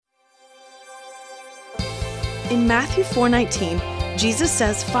In Matthew 4:19, Jesus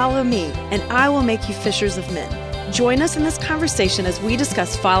says, "Follow me, and I will make you fishers of men." Join us in this conversation as we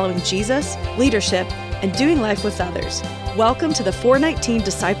discuss following Jesus, leadership, and doing life with others. Welcome to the 419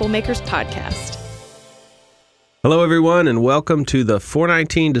 Disciple Makers Podcast. Hello, everyone, and welcome to the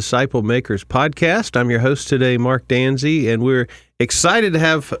 419 Disciple Makers Podcast. I'm your host today, Mark Danzy, and we're excited to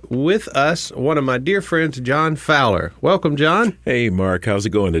have with us one of my dear friends, John Fowler. Welcome, John. Hey, Mark. How's it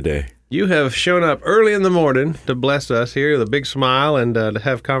going today? You have shown up early in the morning to bless us here with a big smile and to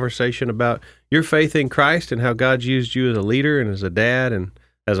have conversation about your faith in Christ and how God's used you as a leader and as a dad and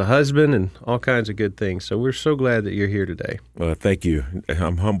as a husband and all kinds of good things. So we're so glad that you're here today. Well, thank you.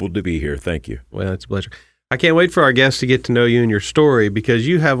 I'm humbled to be here. Thank you. Well, it's a pleasure. I can't wait for our guests to get to know you and your story because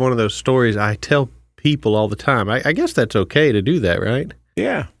you have one of those stories I tell people all the time. I guess that's okay to do that, right?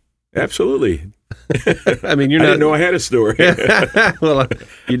 Yeah, absolutely. I mean, I didn't know I had a story. Well,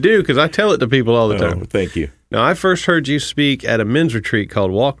 you do because I tell it to people all the time. Oh, thank you. Now, I first heard you speak at a men's retreat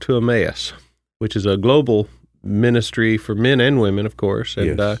called Walk to Emmaus, which is a global ministry for men and women, of course,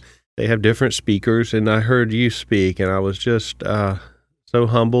 and Yes. They have different speakers, and I heard you speak, and I was just so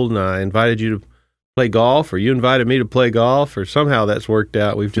humbled, and I invited you to play golf, or you invited me to play golf, or somehow that's worked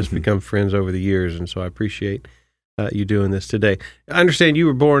out. We've just become friends over the years, and so I appreciate you doing this today. I understand you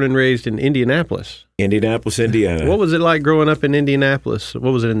were born and raised in Indianapolis. Indianapolis, Indiana. What was it like growing up in Indianapolis?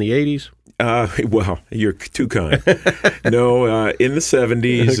 What was it, in the 80s? Well, you're too kind. No, in the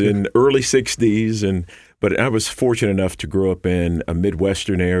 70s and early 60s, but I was fortunate enough to grow up in a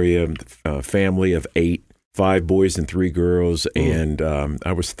Midwestern area, family of 8, 5 boys and 3 girls, and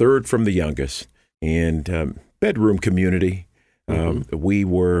I was third from the youngest, and bedroom community. We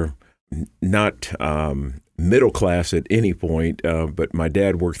were not middle class at any point, but my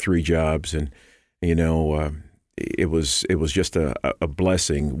dad worked 3 jobs, and it was just a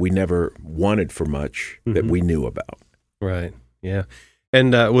blessing. We never wanted for much that we knew about. Right. Yeah.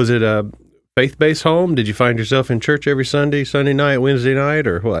 And was it a faith-based home? Did you find yourself in church every Sunday night, Wednesday night,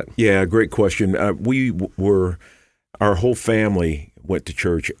 or what? Yeah, great question. Our whole family went to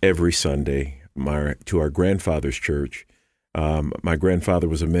church every Sunday, to our grandfather's church. My grandfather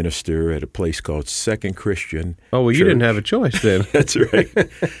was a minister at a place called Second Christian. Oh, well, you Church. didn't have a choice then. That's right.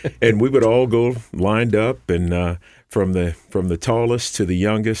 And we would all go lined up, and from the tallest to the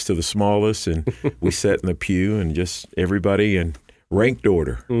youngest to the smallest, and we sat in the pew, and just everybody in ranked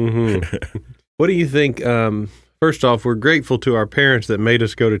order. Mm-hmm. What do you think? First off, we're grateful to our parents that made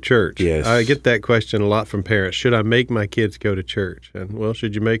us go to church. Yes. I get that question a lot from parents. Should I make my kids go to church? And, well,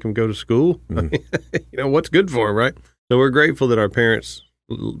 should you make them go to school? What's good for them, right? So we're grateful that our parents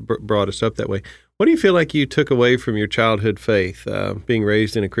brought us up that way. What do you feel like you took away from your childhood faith, being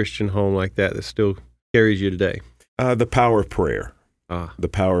raised in a Christian home like that still carries you today? The power of prayer. The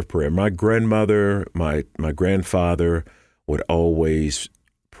power of prayer. My grandmother, my grandfather would always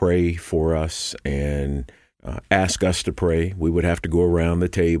pray for us and ask us to pray. We would have to go around the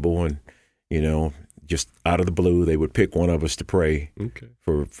table and, just out of the blue, they would pick one of us to pray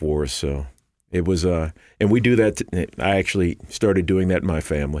for us. So it was, and we do that. I actually started doing that in my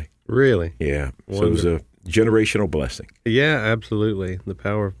family. Really? Yeah. Wonderful. So it was a generational blessing. Yeah, absolutely. The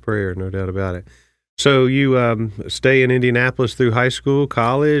power of prayer, no doubt about it. So you stay in Indianapolis through high school,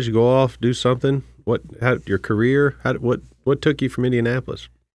 college, go off, do something? Your career? What took you from Indianapolis?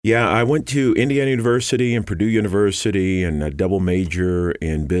 Yeah, I went to Indiana University and Purdue University and a double major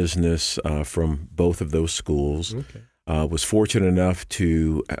in business from both of those schools. Okay. Was fortunate enough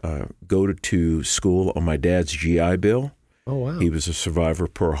to go to school on my dad's GI Bill. Oh, wow. He was a survivor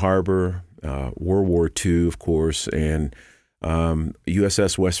of Pearl Harbor, World War II, of course, and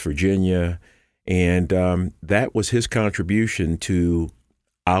USS West Virginia. And that was his contribution to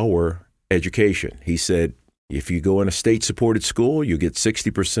our education. He said, if you go in a state-supported school, you get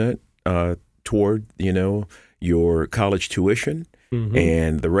 60% toward, your college tuition,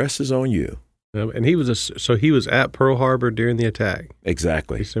 and the rest is on you. And he was at Pearl Harbor during the attack.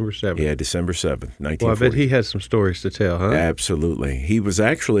 Exactly. December 7th. Yeah, December 7th, 1940. Well, I bet he has some stories to tell, huh? Absolutely. He was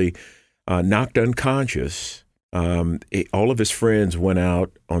actually knocked unconscious. All of his friends went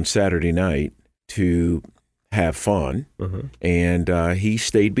out on Saturday night to have fun, and he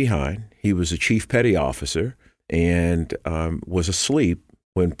stayed behind. He was a chief petty officer and was asleep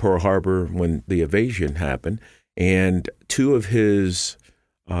when the invasion happened, and two of his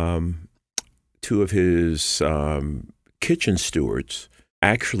kitchen stewards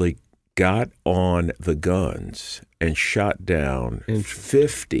actually got on the guns and shot down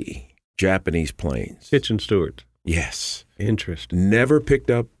 50 Japanese planes. Kitchen stewards. Yes. Interesting. Never picked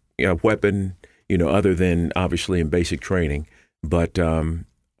up a weapon, other than obviously in basic training. But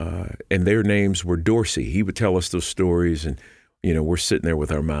and their names were Dorsey. He would tell us those stories, and we're sitting there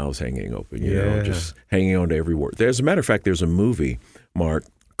with our mouths hanging open, just hanging on to every word. As a matter of fact, there's a movie, Mark,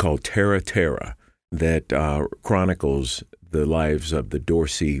 called Terra Terra that chronicles the lives of the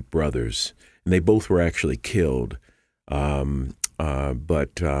Dorsey brothers, and they both were actually killed,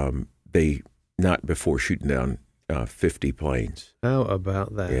 but they not before shooting down 50 planes. How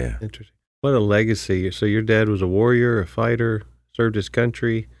about that? Yeah. Interesting. What a legacy. So your dad was a warrior, a fighter, served his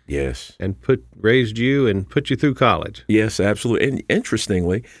country. Yes. And raised you and put you through college. Yes, absolutely. And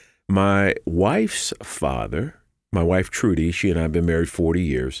interestingly, my wife's father, my wife Trudy, she and I have been married 40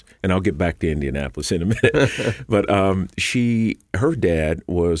 years, and I'll get back to Indianapolis in a minute. But her dad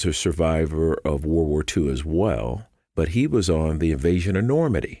was a survivor of World War II as well, but he was on the invasion of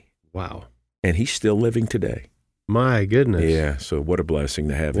Normandy. Wow. And he's still living today. My goodness. Yeah, so what a blessing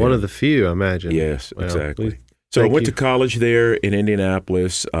to have him. One of the few, I imagine. Yes, well, exactly. So I went to college there in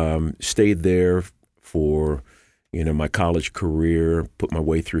Indianapolis, stayed there for, my college career, put my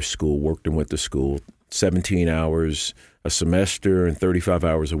way through school, worked and went to school, 17 hours a semester and 35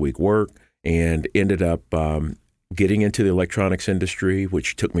 hours a week work, and ended up getting into the electronics industry,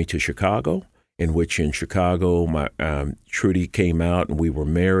 which took me to Chicago, in Chicago, my Trudy came out and we were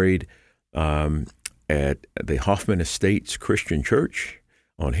married at the Hoffman Estates Christian Church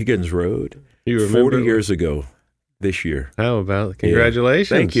on Higgins Road. You remember 40 years ago this year. How about it?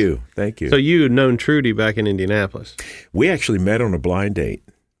 Congratulations. Yeah. Thank you. So you had known Trudy back in Indianapolis. We actually met on a blind date.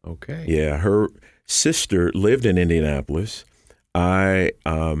 Okay. Yeah, her sister lived in Indianapolis. I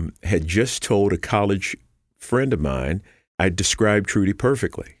had just told a college friend of mine, I described Trudy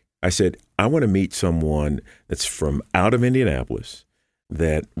perfectly. I said, I want to meet someone that's from out of Indianapolis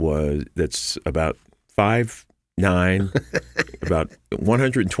that's about 5'9", about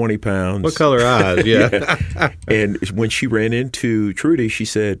 120 pounds. What color eyes? Yeah. Yeah. And when she ran into Trudy, she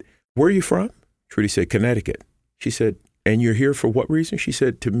said, "Where are you from?" Trudy said, "Connecticut." She said, "And you're here for what reason?" She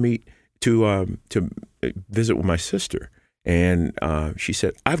said, to visit with my sister. And she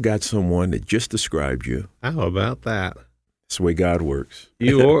said, "I've got someone that just described you." How about that? That's the way God works.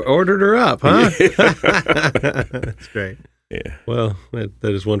 You ordered her up, huh? That's great. Yeah. Well, that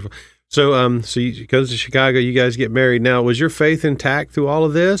is wonderful. So, she goes to Chicago. You guys get married. Now, was your faith intact through all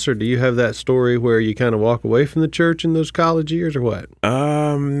of this, or do you have that story where you kind of walk away from the church in those college years, or what?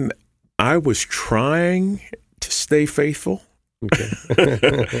 I was trying to stay faithful. Okay.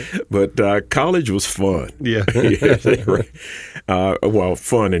 But college was fun. Yeah. Yeah, right. Well,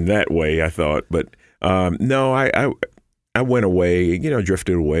 fun in that way, I thought. But no, I went away,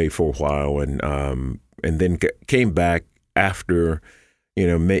 drifted away for a while, and then came back after,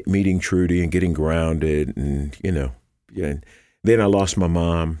 meeting Trudy and getting grounded, and and then I lost my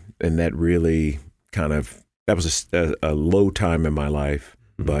mom, and that really that was a low time in my life.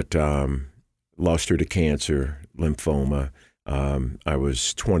 Mm-hmm. But lost her to cancer, lymphoma. I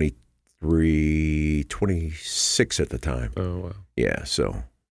was 26 at the time. Oh, wow. Yeah, so.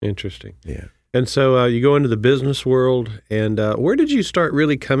 Interesting. Yeah. And so you go into the business world, and where did you start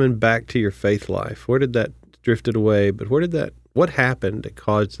really coming back to your faith life? Where did that drifted away? But what happened that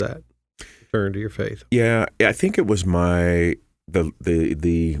caused that turn to your faith? Yeah, I think it was the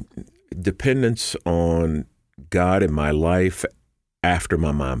dependence on God in my life after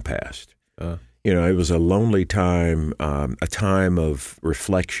my mom passed. It was a lonely time, a time of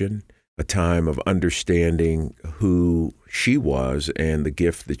reflection, a time of understanding who she was and the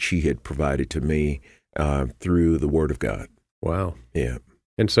gift that she had provided to me through the Word of God. Wow. Yeah.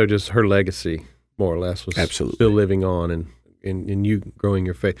 And so just her legacy, more or less, was absolutely still living on and you growing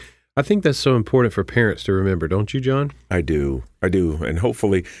your faith. I think that's so important for parents to remember, don't you, John? I do. And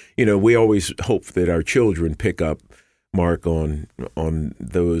hopefully, we always hope that our children pick up, Mark, on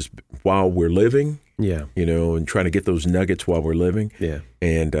those while we're living. Yeah. And trying to get those nuggets while we're living. Yeah.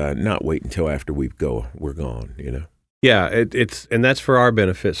 And not wait until after we're gone, Yeah, it's and that's for our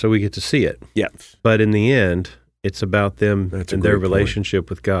benefit, so we get to see it. Yes. But in the end, it's about them and their relationship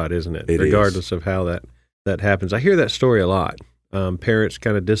with God, isn't it? Regardless of how that happens. I hear that story a lot. Parents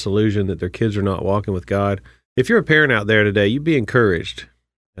kind of disillusioned that their kids are not walking with God. If you're a parent out there today, you be encouraged.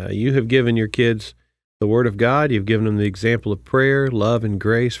 You have given your kids the Word of God. You've given them the example of prayer, love, and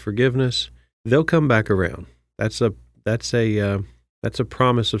grace, forgiveness. They'll come back around. That's a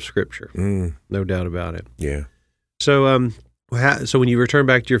promise of Scripture. No doubt about it. Yeah. So, so when you return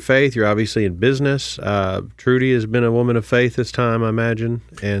back to your faith, you're obviously in business. Trudy has been a woman of faith this time, I imagine,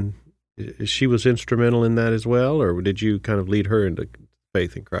 and she was instrumental in that as well, or did you kind of lead her into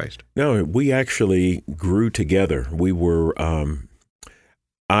faith in Christ? No, we actually grew together. We were,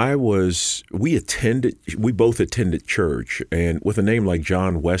 we both attended church, and with a name like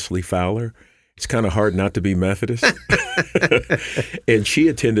John Wesley Fowler, it's kind of hard not to be Methodist. And she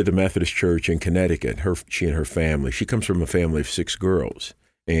attended a Methodist church in Connecticut, she and her family. She comes from a family of 6 girls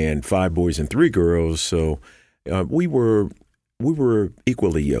and 5 boys and 3 girls, so we were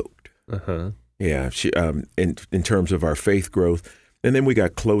equally yoked. Uh-huh. Yeah, in terms of our faith growth. And then we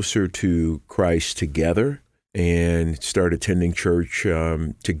got closer to Christ together and started attending church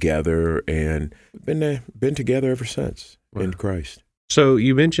together, and been together ever since in Christ. So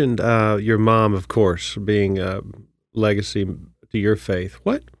you mentioned your mom, of course, being a legacy to your faith.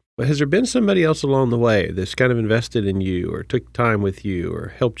 What has there been somebody else along the way that's kind of invested in you or took time with you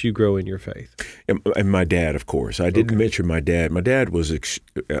or helped you grow in your faith? And my dad, of course. I didn't mention my dad. My dad was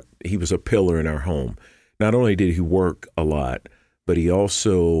he was a pillar in our home. Not only did he work a lot, but he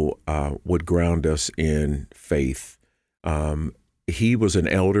also would ground us in faith. He was an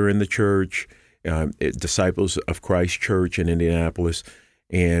elder in the church, Disciples of Christ Church in Indianapolis,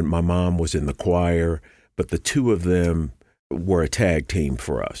 and my mom was in the choir, but the two of them were a tag team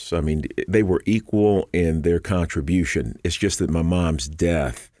for us. I mean, they were equal in their contribution. It's just that my mom's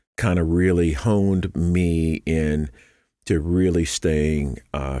death kind of really honed me in to really staying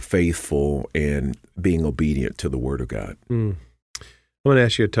faithful and being obedient to the Word of God. I'm going to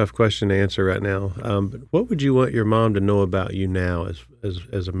ask you a tough question to answer right now. But what would you want your mom to know about you now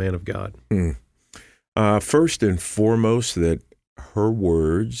as a man of God? First and foremost, that her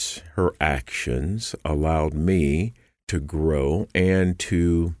words, her actions allowed me to grow and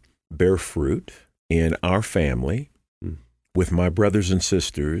to bear fruit in our family with my brothers and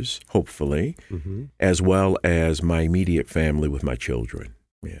sisters, hopefully, as well as my immediate family with my children.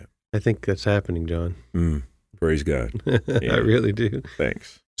 Yeah, I think that's happening, John. Praise God. I really do.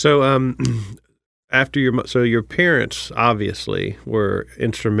 Thanks. So, your parents obviously were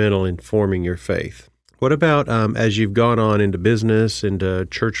instrumental in forming your faith. What about as you've gone on into business, into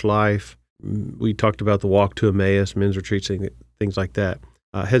church life? We talked about the walk to Emmaus, men's retreats, things like that.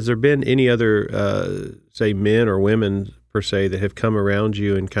 Has there been any other, say, men or women per se that have come around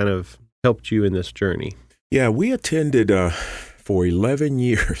you and kind of helped you in this journey? Yeah, we attended for 11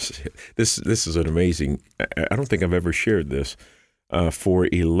 years. This is an amazing. I don't think I've ever shared this. For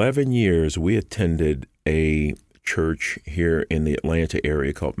 11 years, we attended a church here in the Atlanta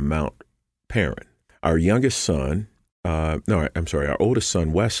area called Mount Perrin. Our youngest son, our oldest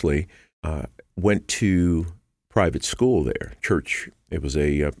son, Wesley, went to private school there, church. It was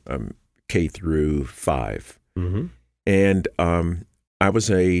a K through 5. And I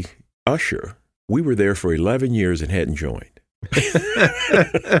was a usher. We were there for 11 years and hadn't joined.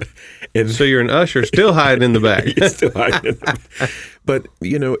 And so you're an usher, still hiding in the back. Still hiding in the back. But,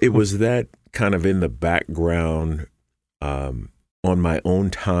 it was that kind of in the background, on my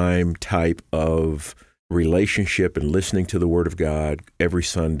own time type of relationship and listening to the Word of God every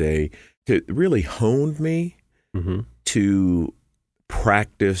Sunday that really honed me to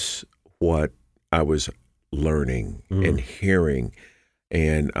practice what I was learning and hearing.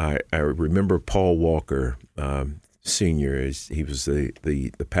 And I remember Paul Walker, Sr., he was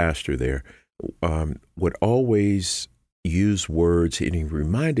the pastor there, would always use words, and he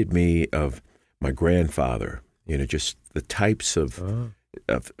reminded me of my grandfather, just the types of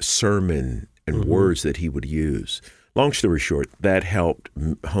sermon and words that he would use. Long story short, that helped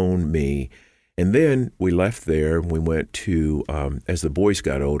hone me. And then we left there and we went to, as the boys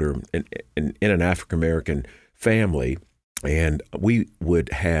got older, in an African-American family, and we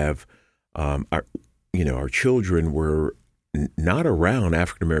would have our children were not around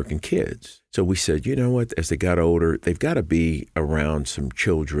African-American kids. So we said, you know what, as they got older, they've got to be around some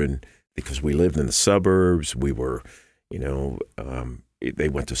children because we lived in the suburbs. We were, they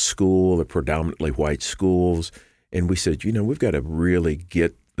went to school, they're predominantly white schools. And we said, we've got to really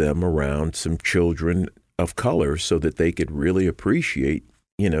get them around some children of color so that they could really appreciate,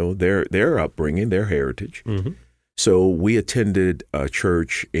 their upbringing, their heritage. So we attended a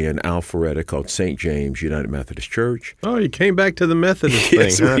church in Alpharetta called St. James United Methodist Church. Oh, you came back to the Methodist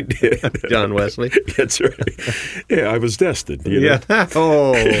Yes, thing, huh? we did. John Wesley. That's right. Yeah, I was destined. Yeah.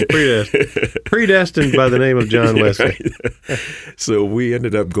 Oh, predestined by the name of John Wesley. Right. So we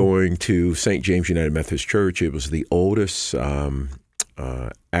ended up going to St. James United Methodist Church. It was the oldest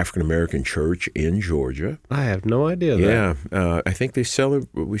African-American church in Georgia. I have no idea that. Yeah. I think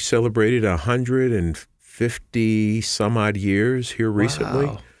we celebrated 150 some odd years here recently.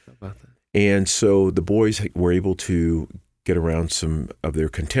 Wow. How about that? And so the boys were able to get around some of their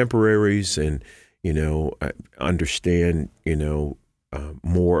contemporaries and, understand,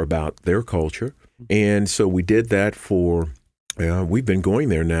 more about their culture. And so we did that for We've been going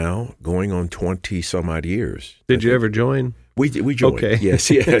there now, going on 20 some odd years. Did you ever join? We joined. Okay.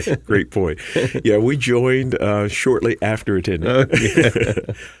 Yes, yeah, great point. Yeah, we joined shortly after attending.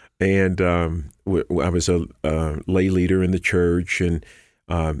 Okay. And I was a lay leader in the church and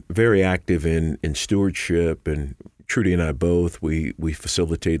very active in stewardship. And Trudy and I both, we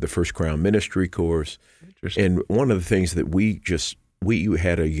facilitated the First Crown Ministry course. And one of the things that we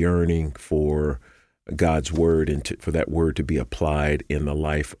had a yearning for God's word and for that word to be applied in the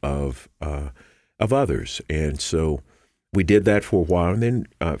life of others. And so we did that for a while. And then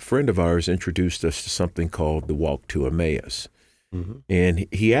a friend of ours introduced us to something called the Walk to Emmaus. Mm-hmm. And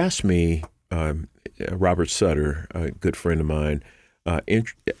he asked me, Robert Sutter, a good friend of mine,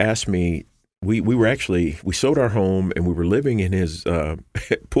 asked me, we sold our home and we were living in his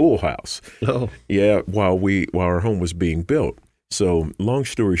pool house. Oh. Yeah, while our home was being built. So long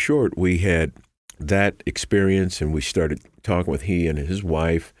story short, we had that experience and we started talking with he and his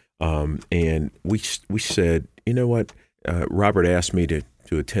wife. And we said, you know what, Robert asked me to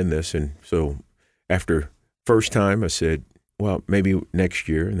attend this. And so after first time, I said, well, maybe next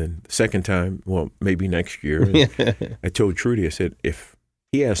year. And then the second time, well, maybe next year. And I told Trudy, I said, if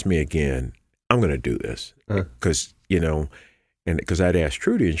he asks me again, I'm going to do this. Because, because I'd ask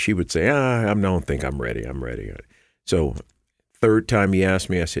Trudy and she would say, I don't think I'm ready. So third time he asked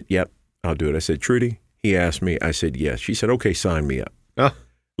me, I said, yep, I'll do it. I said, Trudy, he asked me. I said, yes. She said, okay, sign me up.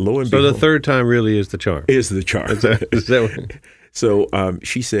 Lo and behold, the third time really is the charm. Is the charm. Is that what? So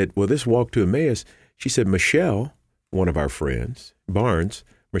she said, well, this Walk to Emmaus, she said, Michelle, one of our friends,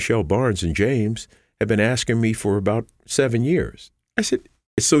 Michelle Barnes and James, have been asking me for about 7 years. I said,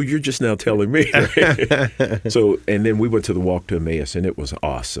 so you're just now telling me. Right? So, and then we went to the Walk to Emmaus, and it was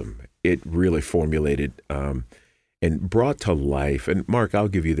awesome. It really formulated and brought to life. And Mark, I'll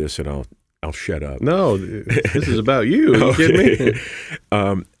give you this, and I'll shut up. No, this is about you. Are you kidding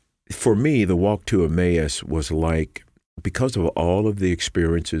me? For me, the Walk to Emmaus was like, because of all of the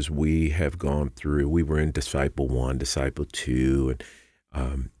experiences we have gone through, we were in Disciple 1, Disciple 2,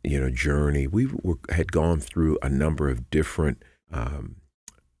 and Journey. We had gone through a number of different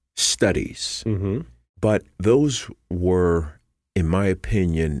studies, mm-hmm. but those were, in my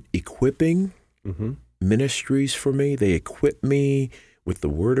opinion, equipping mm-hmm. ministries for me. They equipped me with the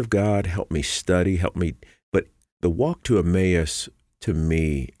Word of God, helped me study, but the Walk to Emmaus, to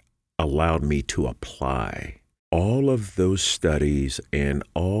me, allowed me to apply all of those studies and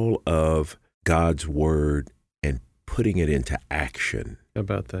all of God's Word and putting it into action. How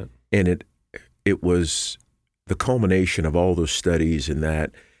about that? And it was the culmination of all those studies and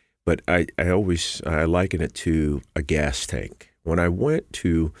that, but I liken it to a gas tank. When I went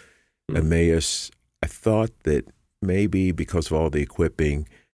to Emmaus, I thought that maybe because of all the equipping,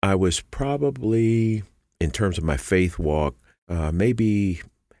 I was probably, in terms of my faith walk, maybe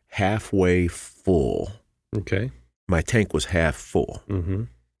halfway full. Okay. My tank was half full, mm-hmm.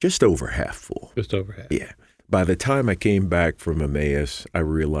 just over half full. Just over half. Yeah. By the time I came back from Emmaus, I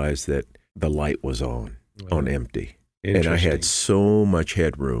realized that the light was on empty. And I had so much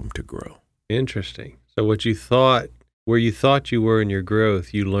headroom to grow. Interesting. So where you thought you were in your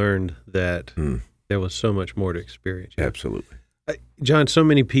growth, you learned that there was so much more to experience. Absolutely. John, so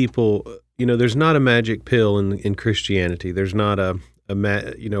many people, there's not a magic pill in Christianity. There's not a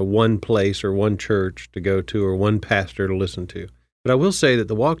one place or one church to go to or one pastor to listen to. But I will say that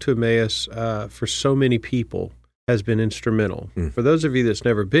the Walk to Emmaus, for so many people, has been instrumental. For those of you that's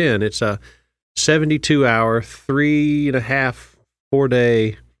never been, it's a 72-hour, 3.5,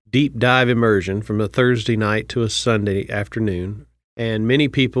 4-day deep dive immersion from a Thursday night to a Sunday afternoon. And many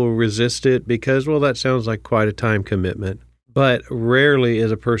people resist it because, well, that sounds like quite a time commitment. But rarely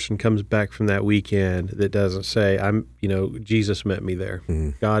is a person comes back from that weekend that doesn't say, Jesus met me there.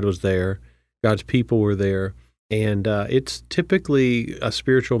 Mm-hmm. God was there. God's people were there. And it's typically a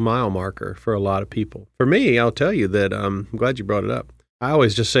spiritual mile marker for a lot of people. For me, I'll tell you that I'm glad you brought it up. I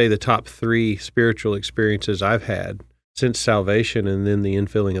always just say the top 3 spiritual experiences I've had since salvation and then the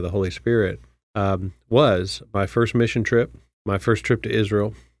infilling of the Holy Spirit was my first mission trip, my first trip to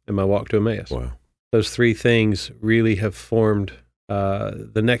Israel, and my Walk to Emmaus. Wow. Those 3 things really have formed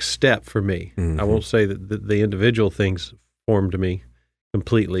the next step for me. Mm-hmm. I won't say that the individual things formed me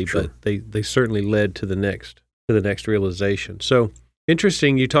completely, Sure. but they certainly led to the next realization. So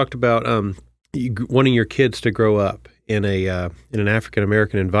interesting. You talked about wanting your kids to grow up in an African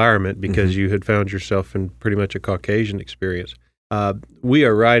American environment because you had found yourself in pretty much a Caucasian experience. We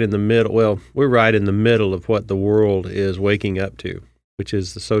are right in the middle. Well, we're right in the middle of what the world is waking up to, which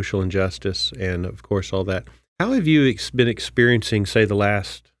is the social injustice and, of course, all that. How have you been experiencing, say, the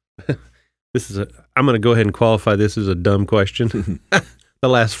last I'm going to go ahead and qualify this as a dumb question. The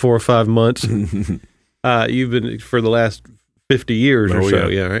last 4 or 5 months, you've been for the last 50 years or so.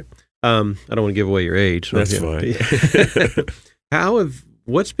 Yeah, right. I don't want to give away your age. So That's fine.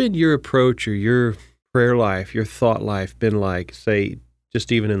 What's been your approach or your prayer life, your thought life been like, say,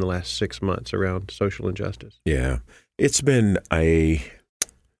 just even in the last 6 months around social injustice? Yeah. It's been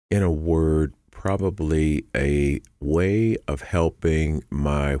in a word, probably a way of helping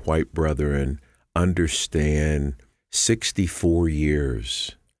my white brethren understand 64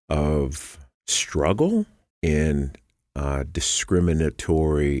 years of struggle and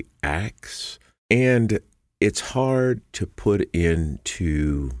discriminatory acts. And it's hard to put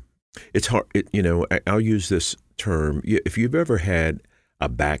into, I'll use this term. If you've ever had a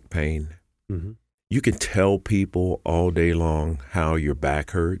back pain, mm-hmm. you can tell people all day long how your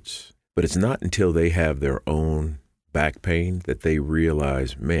back hurts, but it's not until they have their own back pain that they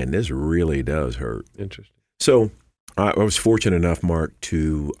realize, man, this really does hurt. Interesting. So I was fortunate enough, Mark,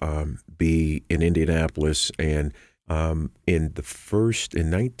 to be in Indianapolis, and in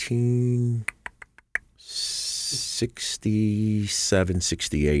 1967,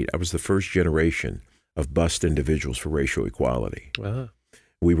 68, I was the first generation of bused individuals for racial equality. Uh-huh.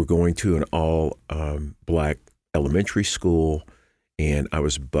 We were going to an all-black elementary school, and I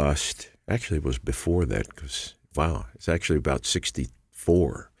was bused. Actually, it was before that because, wow, it's actually about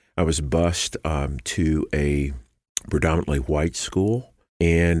 64. I was bused to a predominantly white school,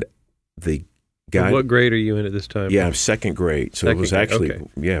 and the guy. What grade are you in at this time? Yeah, I'm second grade. So it was actually,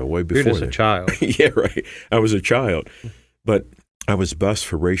 way before. You're just a child. Yeah, right. I was a child. But I was bused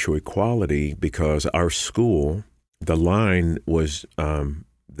for racial equality because our school, the line was,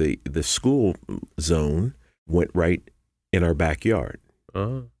 the school zone went right in our backyard.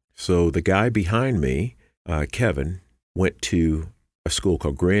 Uh-huh. So the guy behind me, Kevin, went to a school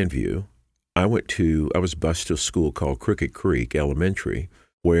called Grandview. I was bused to a school called Crooked Creek Elementary,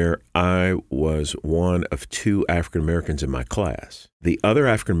 where I was one of 2 African Americans in my class. The other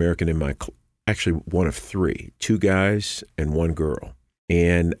African American in my actually one of 3, 2 guys and 1 girl.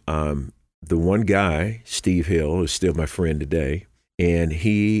 And the one guy, Steve Hill, is still my friend today, and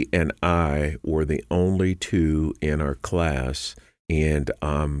he and I were the only 2 in our class. And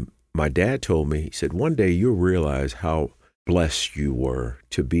my dad told me, he said, one day you'll realize how blessed you were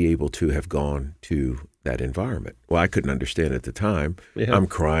to be able to have gone to that environment. Well, I couldn't understand at the time. Yeah. I'm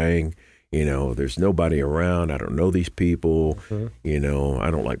crying, there's nobody around. I don't know these people. Uh-huh.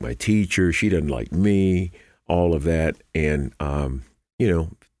 I don't like my teacher. She doesn't like me, all of that. And,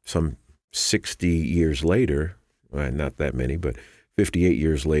 some 60 years later, well, not that many, but 58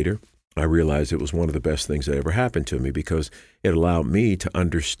 years later, I realized it was one of the best things that ever happened to me because it allowed me to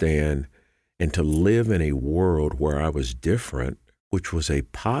understand and to live in a world where I was different, which was a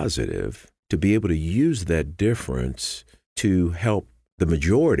positive, to be able to use that difference to help the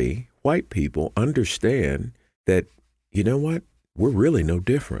majority, white people, understand that, you know what, we're really no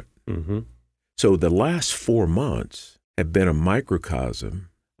different. Mm-hmm. So the last 4 months have been a microcosm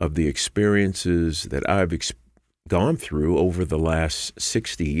of the experiences that I've gone through over the last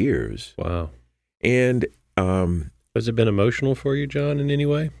 60 years. Wow. And has it been emotional for you, John, in any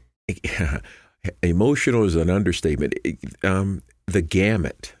way? Emotional is an understatement. The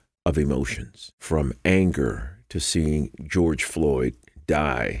gamut of emotions, from anger to seeing George Floyd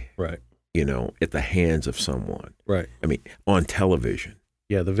die, right? At the hands of someone, right? I mean, on television.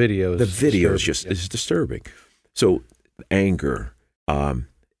 Yeah, the video is just is disturbing. So anger, and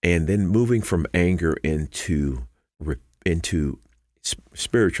then moving from anger into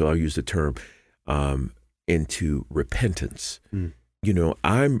spiritual. I'll use the term into repentance. Mm.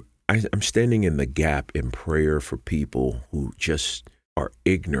 I'm standing in the gap in prayer for people who just are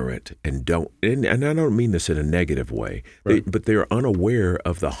ignorant and don't, and I don't mean this in a negative way, right. but they're unaware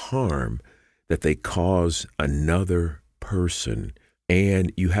of the harm that they cause another person,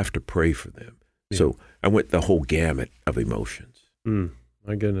 and you have to pray for them. Yeah. So I went the whole gamut of emotions.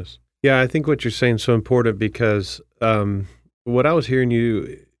 My goodness. Yeah, I think what you're saying is so important because what I was hearing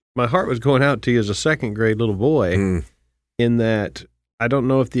my heart was going out to you as a second grade little boy in that I don't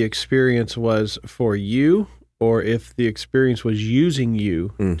know if the experience was for you or if the experience was using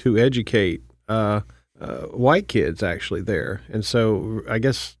you to educate white kids actually there. And so I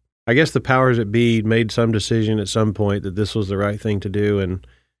guess the powers that be made some decision at some point that this was the right thing to do. And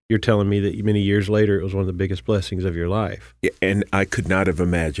you're telling me that many years later, it was one of the biggest blessings of your life. Yeah, and I could not have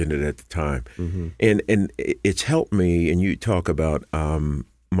imagined it at the time. Mm-hmm. And it's helped me, and you talk about,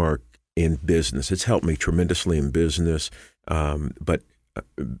 Mark, in business. It's helped me tremendously in business. But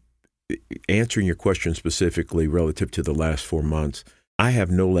answering your question specifically relative to the last 4 months, I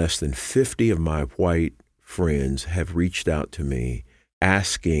have no less than 50 of my white friends have reached out to me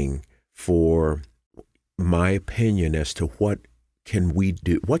asking for my opinion as to what can we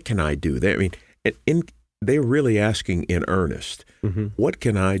do? What can I do? They're really asking in earnest, what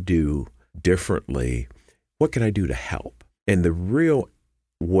can I do differently? What can I do to help? And the real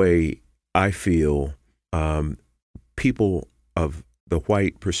way I feel people of the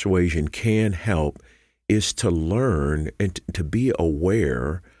white persuasion can help is to learn and to be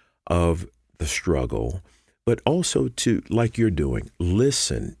aware of the struggle, but also to, like you're doing,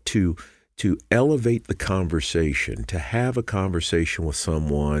 listen, to elevate the conversation, to have a conversation with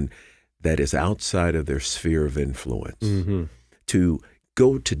someone that is outside of their sphere of influence, to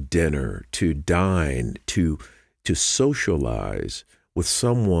go to dinner, to dine, to socialize with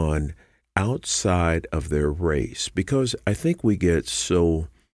someone outside of their race. Because I think we get so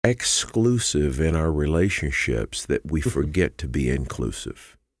exclusive in our relationships that we forget to be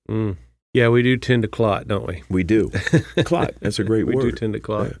inclusive. Yeah, we do tend to clot, don't we? We do. Clot, that's a great word. We do tend to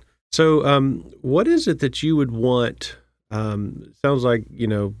clot. Yeah. So what is it that you would want, sounds like,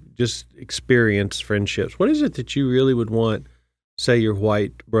 just experience friendships. What is it that you really would want, say, your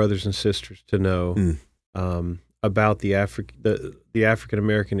white brothers and sisters to know about the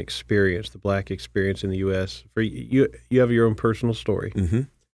African-American experience, the Black experience in the U.S.? For you have your own personal story.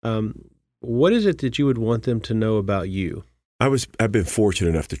 What is it that you would want them to know about you? I've been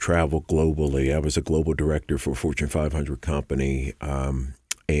fortunate enough to travel globally. I was a global director for a Fortune 500 company,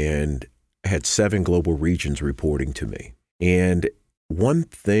 and had 7 global regions reporting to me. And one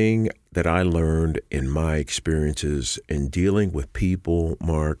thing that I learned in my experiences in dealing with people,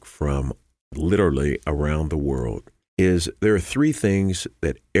 Mark, from literally around the world, is there are 3 things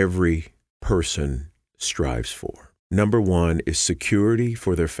that every person strives for. Number 1 is security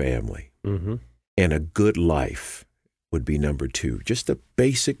for their family, and a good life would be number 2, just a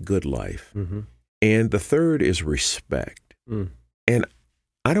basic good life. And the third is respect. And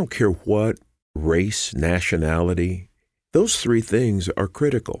I don't care what race, nationality, those 3 things are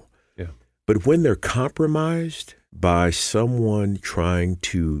critical. Yeah. But when they're compromised by someone trying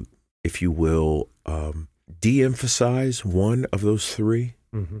to, if you will, de-emphasize one of those 3,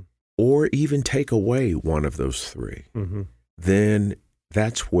 or even take away one of those 3, then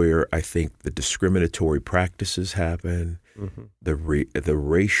that's where I think the discriminatory practices happen, the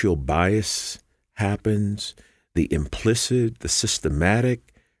racial bias happens, the implicit, the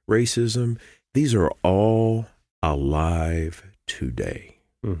systematic racism. These are all alive today.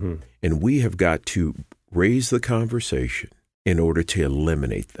 And we have got to raise the conversation in order to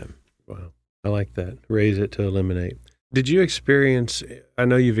eliminate them. Wow. I like that. Raise it to eliminate. Did you experience, I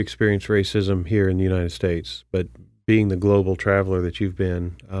know you've experienced racism here in the United States, but being the global traveler that you've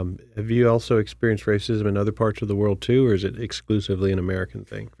been, have you also experienced racism in other parts of the world too, or is it exclusively an American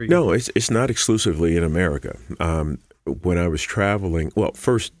thing for you? No, it's not exclusively in America. When I was traveling, well,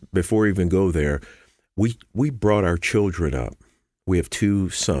 first, before I even go there, we brought our children up. We have 2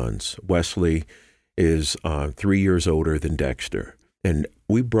 sons. Wesley is 3 years older than Dexter. And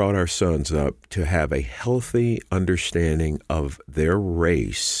we brought our sons up to have a healthy understanding of their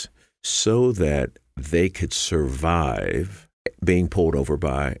race so that they could survive being pulled over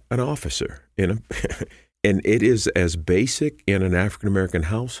by an officer. And it is as basic in an African-American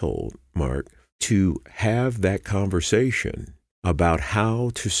household, Mark, to have that conversation about how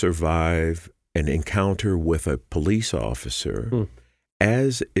to survive an encounter with a police officer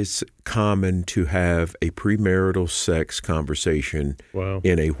as it's common to have a premarital sex conversation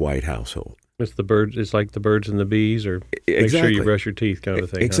in a white household. It's the birds. It's like the birds and the bees, or make sure you brush your teeth, kind of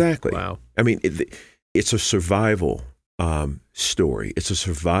thing. Exactly. Huh? Wow. I mean, it's a survival story. It's a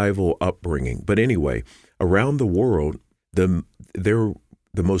survival upbringing. But anyway, around the world, the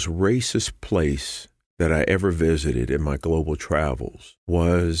most racist place that I ever visited in my global travels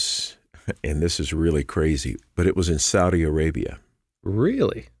was, and this is really crazy, but it was in Saudi Arabia.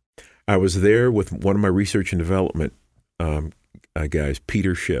 Really? I was there with one of my research and development guys,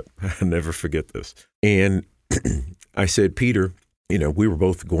 Peter Shipp. I'll never forget this. And I said, Peter, we were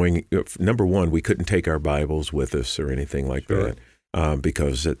both going, number one, we couldn't take our Bibles with us or anything like that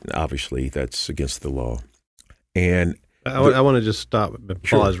because obviously that's against the law. And I want to just stop and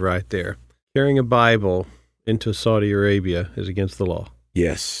pause right there. Carrying a Bible into Saudi Arabia is against the law.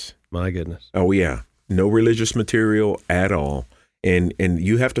 Yes. My goodness. Oh, yeah. No religious material at all. And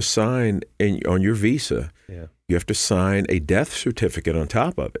you have to sign on your visa, you have to sign a death certificate on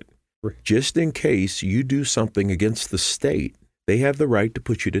top of it. Just in case you do something against the state, they have the right to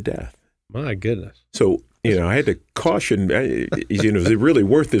put you to death. My goodness. So, I had to caution, is it really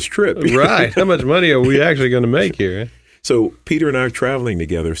worth this trip? Right. How much money are we actually going to make here? So Peter and I are traveling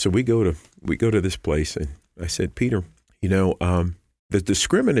together. So we go to this place, and I said, Peter, the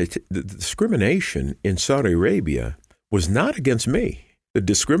discrimination in Saudi Arabia was not against me. The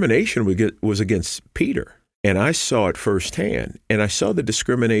discrimination was against Peter, and I saw it firsthand. And I saw the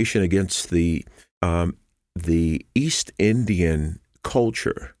discrimination against the East Indian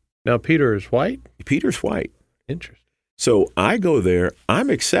culture. Now, Peter is white? Peter's white. Interesting. So I go there. I'm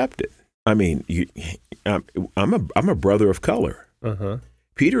accepted. I mean, I'm a brother of color. Uh-huh.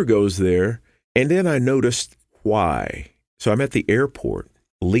 Peter goes there, and then I noticed why. So I'm at the airport,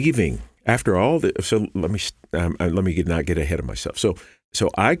 leaving after all the. So let me not get ahead of myself. So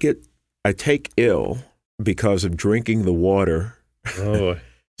I take ill because of drinking the water. Oh.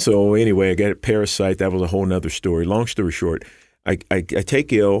 So anyway, I got a parasite. That was a whole nother story. Long story short, I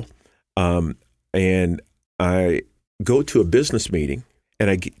take ill, and I go to a business meeting, and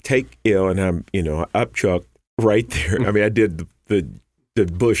I take ill, and I'm upchuck right there. I mean, I did the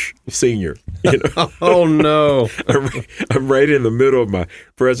Bush Senior. Oh no! I'm right in the middle of my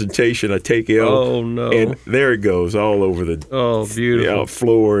presentation. I take ill. Oh no! And there it goes, all over the beautiful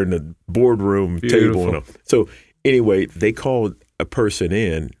floor and the boardroom table. And so anyway, they called a person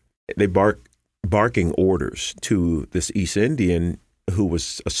in. They barking orders to this East Indian who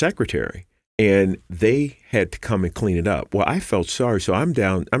was a secretary, and they had to come and clean it up. Well, I felt sorry, so I'm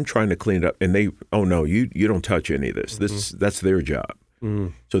down. I'm trying to clean it up, and they, oh no, you don't touch any of this. That's their job.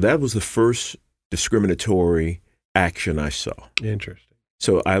 Mm. So that was the first discriminatory action I saw. Interesting.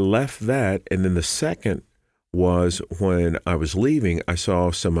 So I left that, and then the second was when I was leaving, I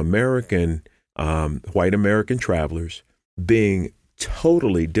saw some white American travelers being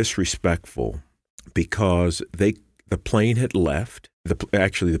totally disrespectful because the plane had left.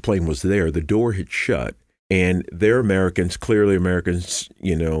 Actually, the plane was there. The door had shut. And they're Americans, clearly Americans,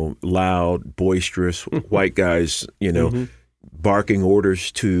 loud, boisterous, white guys, Mm-hmm. barking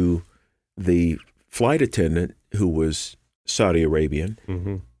orders to the flight attendant who was Saudi Arabian,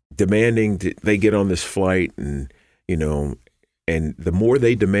 mm-hmm. demanding they get on this flight, and and the more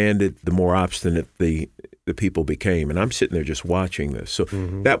they demanded, the more obstinate the people became. And I'm sitting there just watching this. So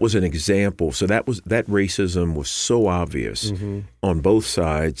mm-hmm. that was an example. So that racism was so obvious mm-hmm. on both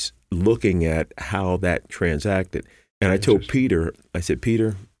sides, looking at how that transacted. And I told Peter, I said,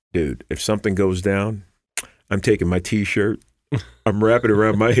 Peter, dude, if something goes down, I'm taking my T-shirt, I'm wrapping it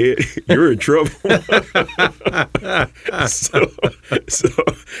around my head. You're in trouble.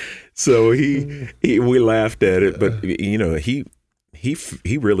 So we laughed at it, but he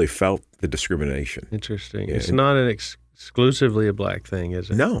really felt the discrimination. Interesting. Yeah. It's not an exclusively a black thing, is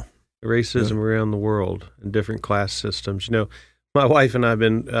it? No. Racism around the world and different class systems. My wife and I have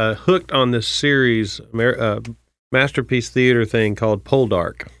been hooked on this series, Masterpiece Theater thing called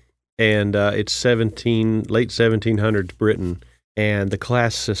Poldark. And it's late 1700s Britain, and the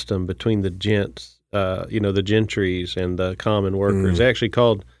class system between the gents, the gentries and the common workers. They actually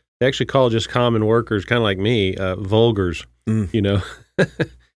called just common workers, kind of like me, vulgars.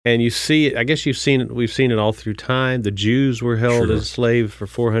 And you see it. I guess we've seen it all through time. The Jews were held as slaves for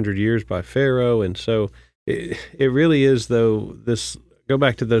 400 years by Pharaoh, and so it really is, though. Go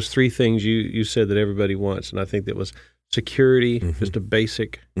back to those three things you said that everybody wants, and I think that was security, mm-hmm. just a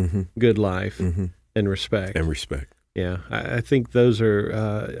basic mm-hmm. good life, mm-hmm. and respect. Yeah, I think those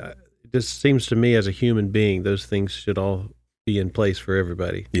are, it just seems to me as a human being, those things should all be in place for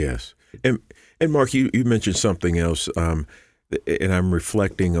everybody. Yes. And Mark, you mentioned something else, and I'm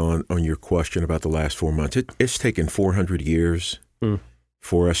reflecting on your question about the last 4 months. It's taken 400 years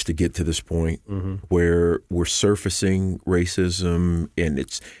for us to get to this point mm-hmm. where we're surfacing racism, and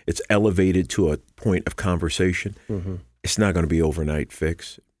it's elevated to a point of conversation. Mm-hmm. It's not going to be overnight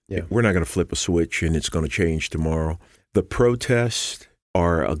fix. Yeah. We're not going to flip a switch and it's going to change tomorrow. The protests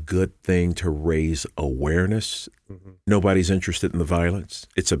are a good thing to raise awareness. Mm-hmm. Nobody's interested in the violence.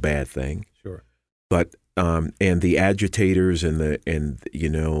 It's a bad thing. Sure. But and the agitators and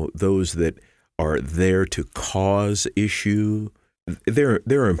those that are there to cause issue, there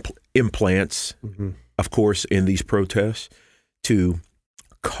are implants, mm-hmm. of course, in these protests to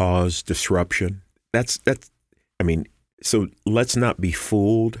cause disruption. So let's not be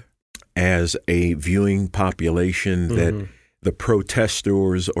fooled as a viewing population that mm-hmm. the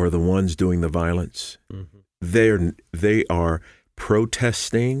protesters are the ones doing the violence. Mm-hmm. They are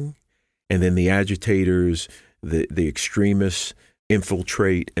protesting, and then the agitators, the extremists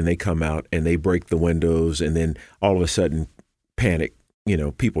infiltrate, and they come out and they break the windows, and then all of a sudden panic.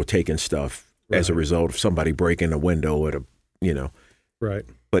 People taking stuff as a result of somebody breaking a window at a. Right.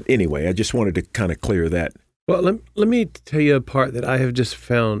 But anyway, I just wanted to kind of clear that Well, let me tell you a part that I have just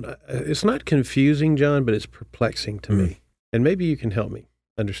found. It's not confusing, John, but it's perplexing to me. And maybe you can help me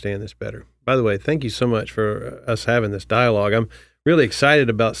understand this better. By the way, thank you so much for us having this dialogue. I'm really excited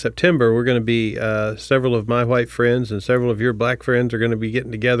about September. We're going to be, several of my white friends and several of your black friends are going to be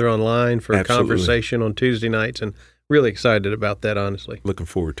getting together online for a conversation on Tuesday nights, and really excited about that, honestly. Looking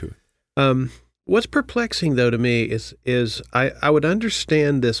forward to it. What's perplexing, though, to me is I would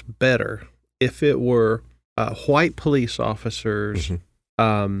understand this better if it were white police officers,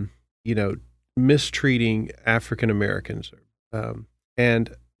 mistreating African Americans.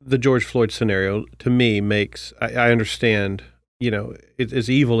 And the George Floyd scenario, to me, makes, I understand, as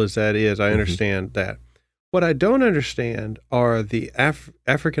evil as that is, I understand that. What I don't understand are the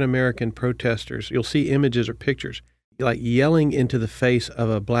African American protesters. You'll see images or pictures, like yelling into the face of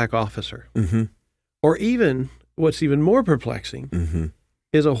a black officer. Or even, what's even more perplexing,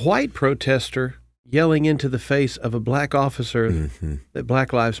 is a white protester yelling into the face of a black officer that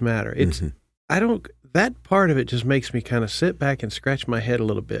Black Lives Matter. That part of it just makes me kind of sit back and scratch my head a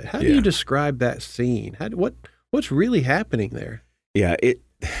little bit. How do you describe that scene? What's really happening there? Yeah,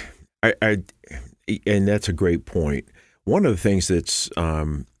 and that's a great point. One of the things that's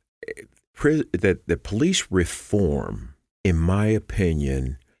that the police reform, in my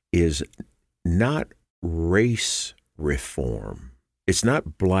opinion, is not race reform. It's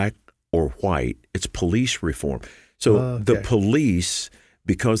not black or white. It's police reform. So the police,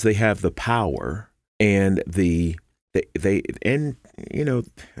 because they have the power, and there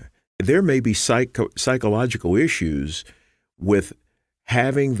may be psychological issues with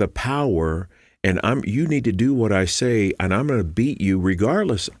having the power, and you need to do what I say, and I'm going to beat you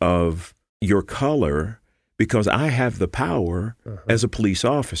regardless of your color because I have the power as a police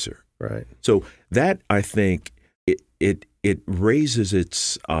officer. Right. So that, I think, it raises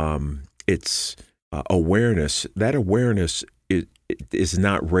its awareness. That awareness is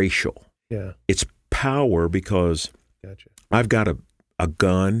not racial. Yeah. It's power because I've got a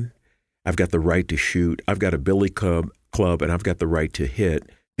gun, I've got the right to shoot, I've got a billy club, and I've got the right to hit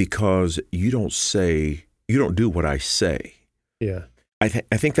because you don't do what I say. Yeah. I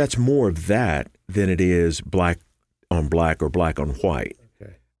think that's more of that than it is black on black or black on white.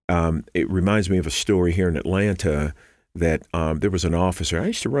 Okay. It reminds me of a story here in Atlanta that there was an officer. I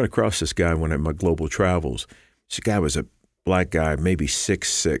used to run across this guy when in my global travels. This guy was a black guy, maybe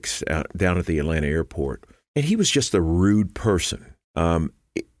 6'6", down at the Atlanta airport. And he was just a rude person.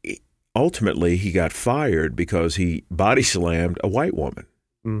 Ultimately, he got fired because he body slammed a white woman.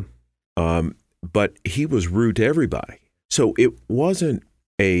 But he was rude to everybody. So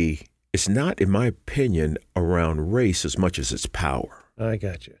it's not, in my opinion, around race as much as it's power. I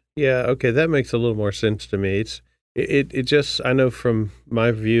got you. Yeah, okay, that makes a little more sense to me. It just, I know from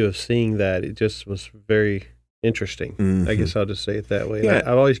my view of seeing that, it just was very interesting. I guess I'll just say it that way. Yeah.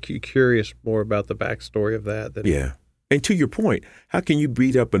 I'm always curious more about the backstory of that. Yeah. And to your point, how can you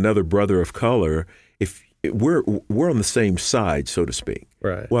beat up another brother of color if we're on the same side, so to speak?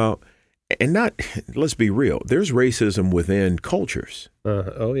 Right. Well, and let's be real, there's racism within cultures.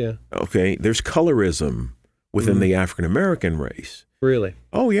 Oh, yeah. Okay. There's colorism within the African American race. Really?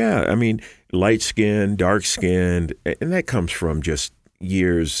 Oh, yeah. I mean, light skinned, dark skinned, and that comes from just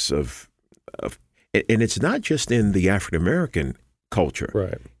years of and it's not just in the African American culture.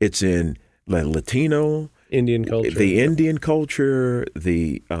 Right. It's in Latino, Indian culture, the Indian culture,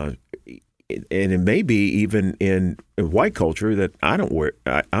 and it may be even in white culture that I'm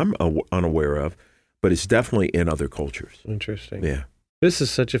unaware of, but it's definitely in other cultures. Interesting. Yeah. This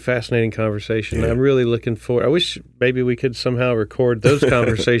is such a fascinating conversation. Yeah. I'm really looking forward. I wish maybe we could somehow record those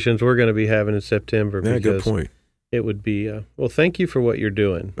conversations we're going to be having in September. Yeah, good point. It would be, well, thank you for what you're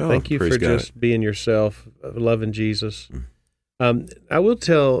doing. Oh, thank you for just being yourself, loving Jesus. I will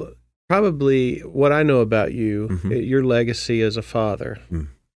tell probably what I know about you, your legacy as a father.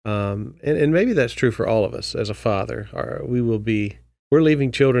 And maybe that's true for all of us as a father. We're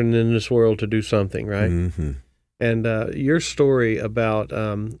leaving children in this world to do something, right? And your story about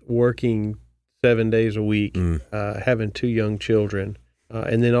working 7 days a week, having 2 young children,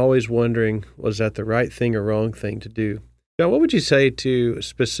 and then always wondering, was that the right thing or wrong thing to do? Now, what would you say to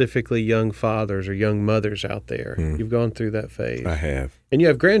specifically young fathers or young mothers out there? You've gone through that phase. I have. And you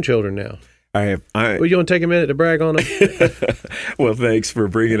have grandchildren now. I have. Well, you want to take a minute to brag on them? Well, thanks for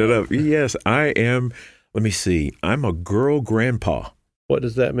bringing it up. Yes, I am. Let me see. I'm a girl grandpa. What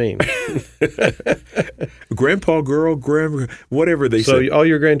does that mean? Grandpa, girl, whatever they say. So all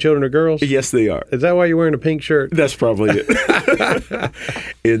your grandchildren are girls? Yes, they are. Is that why you're wearing a pink shirt? That's probably it.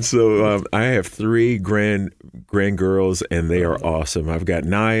 And so I have 3 grand girls, and they are awesome. I've got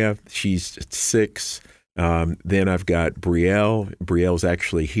Naya. She's 6. Then I've got Brielle. Brielle's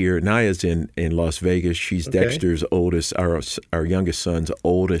actually here. Naya's in Las Vegas. She's Okay. Dexter's oldest, our youngest son's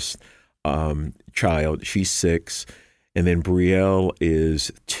oldest child. She's 6. And then Brielle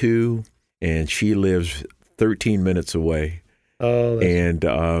is 2, and she lives 13 minutes away. Oh,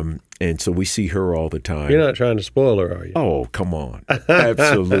 And so we see her all the time. you're not trying to spoil her, are you? Oh, come on.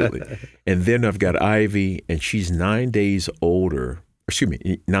 Absolutely. And then I've got Ivy, and she's 9 days older.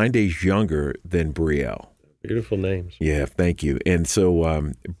 9 days younger than Brielle. Beautiful names. Yeah, thank you. And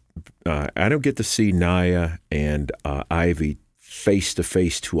so I don't get to see Naya and Ivy face to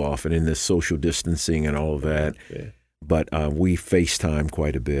face too often in this social distancing and all of that. Yeah. But we FaceTime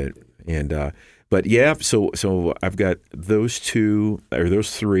quite a bit. And but yeah, so I've got those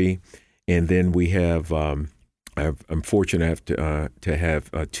 3, and then we have. I'm fortunate to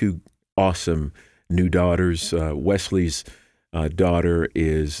have 2 awesome new daughters. Wesley's daughter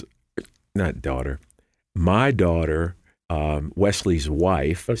is not daughter. My daughter, Wesley's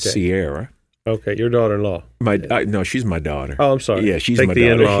wife, Okay. Sierra. Okay, your daughter-in-law. No, she's my daughter. Oh, I'm sorry. Yeah, she's Take my the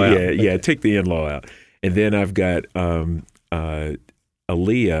daughter. in-law out. Yeah, take the in-law out. And then I've got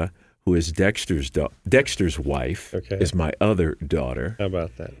Aaliyah, who is Dexter's wife, Okay. is my other daughter. How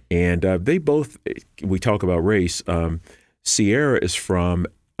about that? And they both, we talk about race. Sierra is from,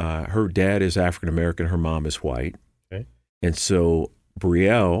 her dad is African-American, her mom is white. Okay. And so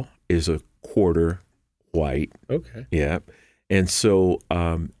Brielle is a quarter white. Okay. Yeah. And so,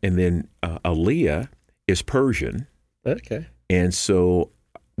 and then Aaliyah is Persian. Okay. And so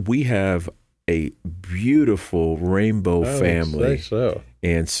we have a beautiful rainbow I would family. say so.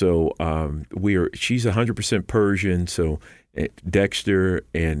 And so she's 100% Persian. So Dexter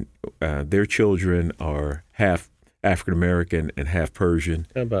and their children are half African American and half Persian.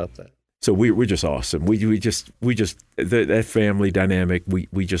 How about that? So we're just awesome. We just that family dynamic.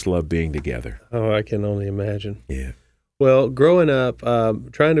 We just love being together. Oh, I can only imagine. Yeah. Well, growing up,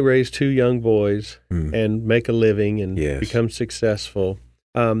 trying to raise 2 young boys Mm. and make a living and Yes. become successful.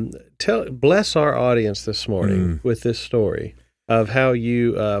 Bless our audience this morning with this story of how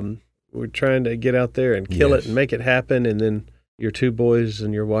you were trying to get out there and kill Yes. it and make it happen, and then your 2 boys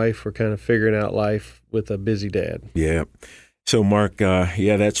and your wife were kind of figuring out life with a busy dad. Yeah. So, Mark,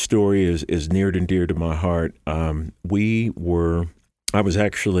 that story is near and dear to my heart. I was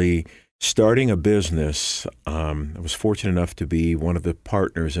actually starting a business. I was fortunate enough to be one of the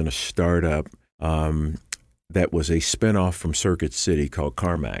partners in a startup that was a spinoff from Circuit City called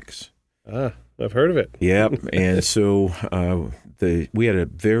CarMax. I've heard of it. Yep. And so we had a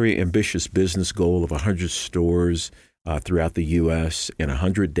very ambitious business goal of 100 stores throughout the U.S. in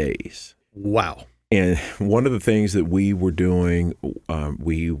 100 days. Wow. And one of the things that we were doing,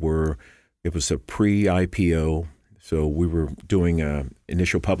 it was a pre-IPO, so we were doing an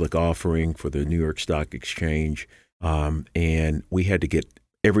initial public offering for the New York Stock Exchange, and we had to get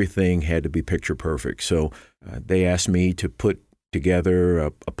everything had to be picture perfect. So they asked me to put together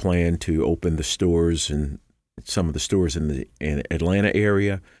a plan to open the stores and some of the stores in the Atlanta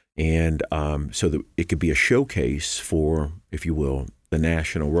area, and so that it could be a showcase for, if you will, the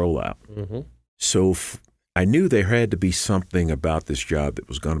national rollout. Mm-hmm. So I knew there had to be something about this job that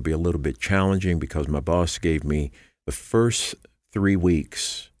was going to be a little bit challenging because my boss gave me the first 3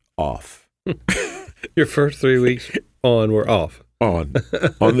 weeks off. Your first 3 weeks were off. On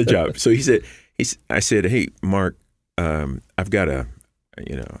the job. So I said, hey, Mark, I've got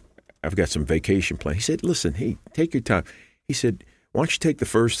some vacation plan. He said, listen, hey, take your time. He said, why don't you take the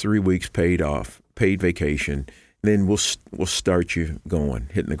first 3 weeks paid vacation, then we'll start you going,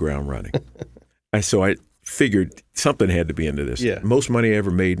 hitting the ground running. So I figured something had to be into this. Yeah. Most money I ever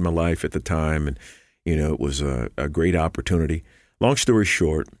made in my life at the time, and it was a great opportunity. Long story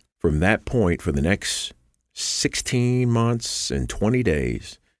short, from that point, for the next 16 months and 20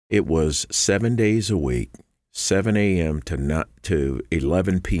 days, it was 7 days a week, 7 a.m. to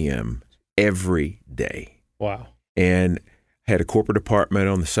 11 p.m. every day. Wow. And had a corporate apartment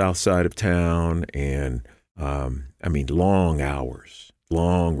on the south side of town, and long hours,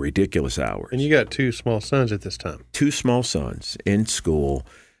 long, ridiculous hours. And you got 2 small sons at this time. 2 small sons in school.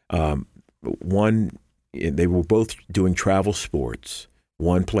 One, they were both doing travel sports.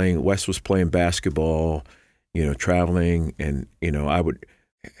 Wes was playing basketball, traveling, and,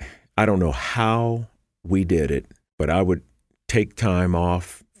 I don't know how we did it, but I would take time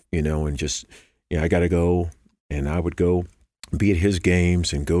off, and just, I got to go, and I would go be at his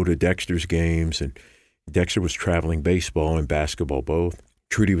games and go to Dexter's games, and Dexter was traveling baseball and basketball both.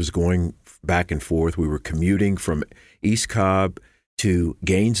 Trudy was going back and forth. We were commuting from East Cobb to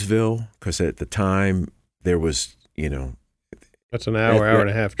Gainesville because at the time there was, That's an hour and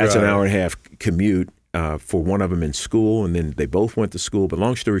a half drive. That's an hour and a half commute for one of them in school, and then they both went to school. But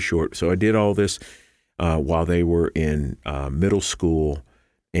long story short, so I did all this while they were in middle school.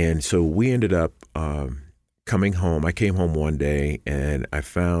 And so we ended up coming home. I came home one day, and I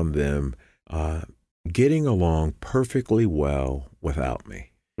found them getting along perfectly well without me.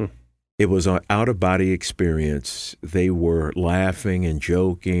 It was an out-of-body experience. They were laughing and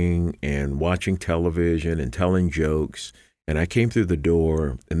joking and watching television and telling jokes. And I came through the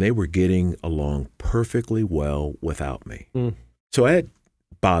door, and they were getting along perfectly well without me. So it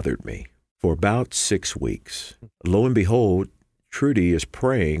bothered me for about 6 weeks. Lo and behold, Trudy is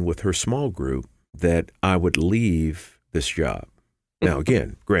praying with her small group that I would leave this job. Now,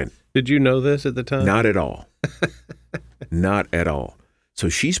 again, Grant. Did you know this at the time? Not at all. Not at all. So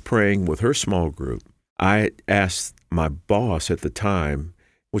she's praying with her small group. I asked my boss at the time,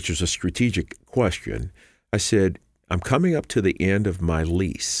 which was a strategic question. I said, I'm coming up to the end of my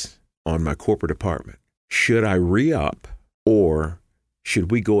lease on my corporate apartment. Should I re-up, or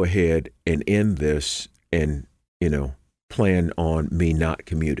should we go ahead and end this and, plan on me not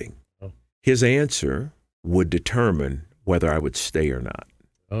commuting? Oh. His answer would determine whether I would stay or not.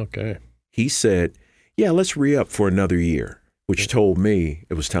 Okay. He said, yeah, let's re-up for another year, which told me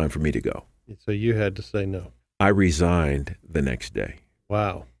it was time for me to go. So you had to say no. I resigned the next day.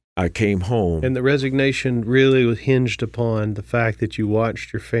 Wow. I came home. And the resignation really was hinged upon the fact that you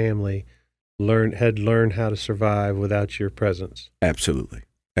watched your family had learned how to survive without your presence. Absolutely.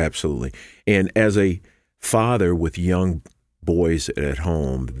 Absolutely. And as a father with young boys at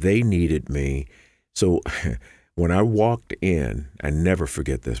home, they needed me. So when I walked in, I never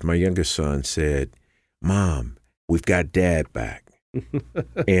forget this. My youngest son said, Mom, we've got Dad back.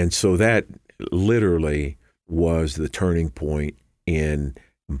 And so that literally was the turning point in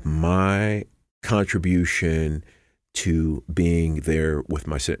my contribution to being there with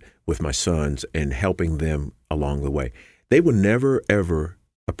my sons and helping them along the way. They would never, ever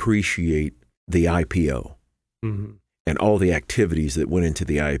appreciate the IPO and all the activities that went into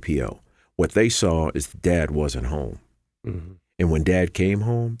the IPO. What they saw is Dad wasn't home. And when Dad came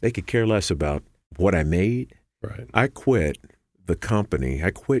home, they could care less about what I made. Right. I quit the company.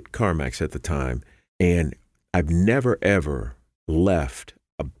 I quit CarMax at the time, and I've never, ever left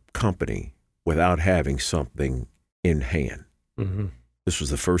a company without having something in hand. This was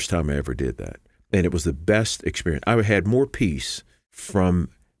the first time I ever did that. And it was the best experience. I had more peace from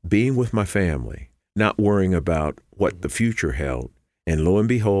being with my family, not worrying about what the future held. And lo and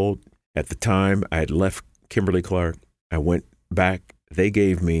behold, at the time I had left Kimberly-Clark, I went back.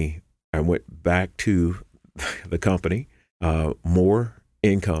 I went back to the company, more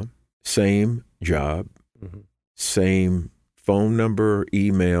income, same job, same phone number,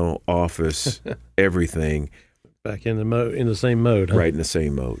 email, office, everything. Back in the same mode. Huh? Right in the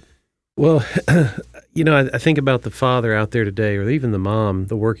same mode. Well, I think about the father out there today, or even the mom,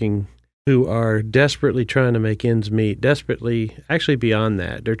 the working, who are desperately trying to make ends meet, desperately, actually beyond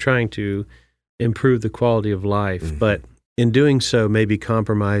that. They're trying to improve the quality of life, but in doing so, maybe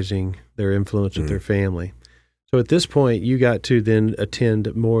compromising their influence with their family. So at this point, you got to then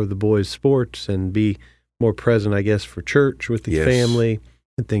attend more of the boys' sports and be more present, I guess, for church with the family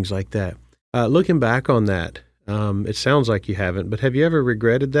and things like that. Looking back on that, it sounds like you haven't, but have you ever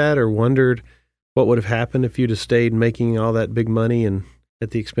regretted that or wondered what would have happened if you'd have stayed making all that big money and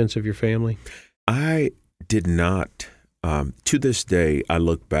at the expense of your family? I did not. To this day, I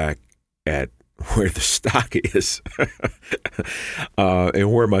look back at where the stock is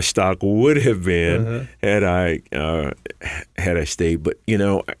and where my stock would have been had I stayed. But,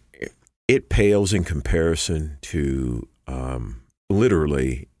 it pales in comparison to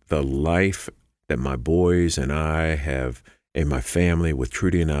literally the life that my boys and I have, and my family with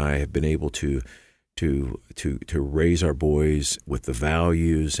Trudy and I have been able to raise our boys with the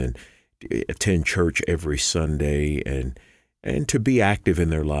values and attend church every Sunday and to be active in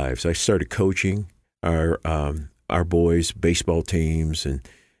their lives. I started coaching our boys' baseball teams, and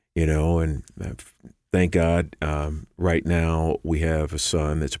thank God, right now we have a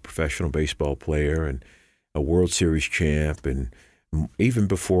son that's a professional baseball player and a World Series champ, and even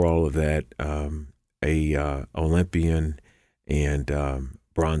before all of that, a Olympian and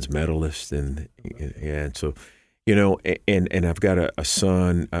bronze medalist, and so and I've got a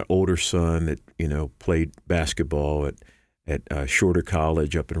son, an older son that played basketball at Shorter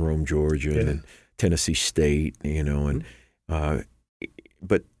College up in Rome, Georgia, and Tennessee State,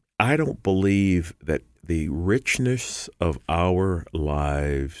 but I don't believe that the richness of our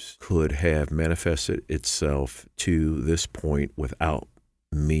lives could have manifested itself to this point without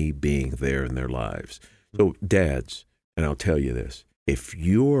me being there in their lives. So dads, and I'll tell you this, If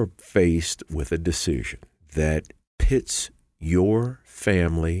you're faced with a decision that pits your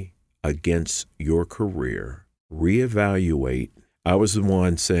family against your career, reevaluate. I was the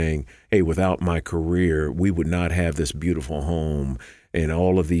one saying, hey, without my career, we would not have this beautiful home and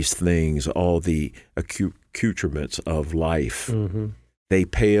all of these things, all the accoutrements of life. Mm-hmm. They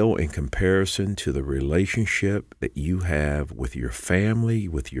pale in comparison to the relationship that you have with your family,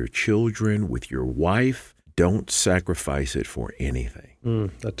 with your children, with your wife. Don't sacrifice it for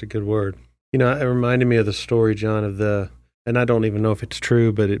anything. That's a good word. You know, it reminded me of the story, John, and I don't even know if it's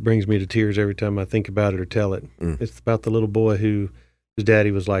true, but it brings me to tears every time I think about it or tell it. It's about the little boy whose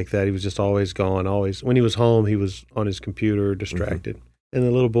daddy was like that. He was just always gone, always. When he was home, he was on his computer, distracted. Mm-hmm. And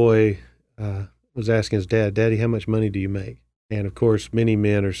the little boy was asking his dad, Daddy, how much money do you make? And, of course, many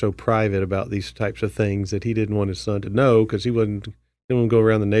men are so private about these types of things that he didn't want his son to know because he didn't want to go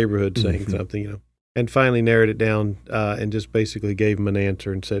around the neighborhood saying something, you know. And finally narrowed it down and just basically gave him an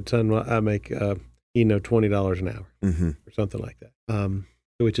answer and said, son, I make, $20 an hour or something like that. To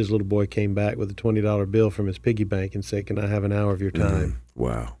which his little boy came back with a $20 bill from his piggy bank and said, can I have an hour of your time?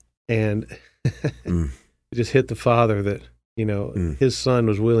 Wow. And it just hit the father that, his son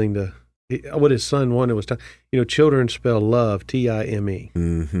was willing to, what his son wanted was time. Children spell love, Time.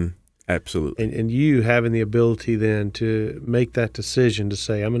 Mm-hmm. Absolutely. And you having the ability then to make that decision to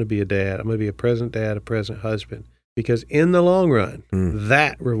say, I'm going to be a dad. I'm going to be a present dad, a present husband. Because in the long run,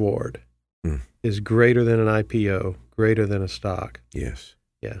 that reward is greater than an IPO, greater than a stock. Yes.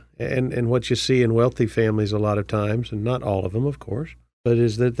 Yeah. And what you see in wealthy families a lot of times, and not all of them, of course, but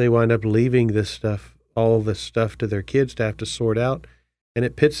is that they wind up leaving all this stuff to their kids to have to sort out. And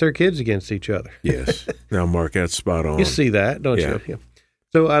it pits their kids against each other. Yes. Now, Mark, that's spot on. You see that, don't you? Yeah.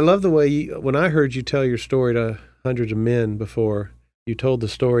 So I love the way when I heard you tell your story to hundreds of men before, you told the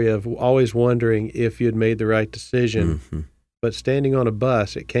story of always wondering if you'd made the right decision, but standing on a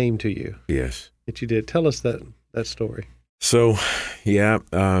bus, it came to you. Yes. That you did. Tell us that story. So,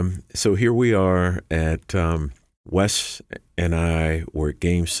 so here we are at Wes and I were at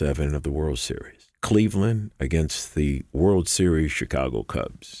Game 7 of the World Series. Cleveland against the World Series Chicago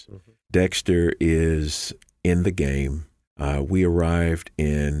Cubs. Dexter is in the game. We arrived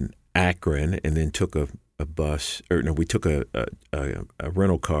in Akron and then took a bus, we took a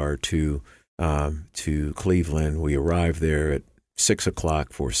rental car to Cleveland. We arrived there at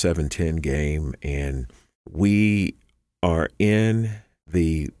 6:00 for a 7:10 game, and we are in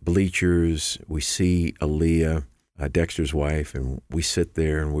the bleachers. We see Aaliyah, Dexter's wife, and we sit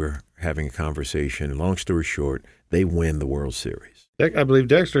there and we're having a conversation. Long story short, they win the World Series. I believe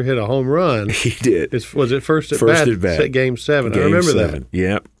Dexter hit a home run. He did. Was it first at bat? Game 7. I remember that.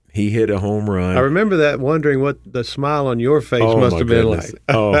 Yep. He hit a home run. I remember that, wondering what the smile on your face must have been like.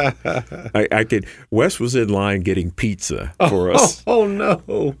 I could. Wes was in line getting pizza for us. Oh,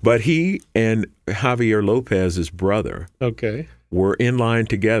 no. But he and Javier Lopez's brother were in line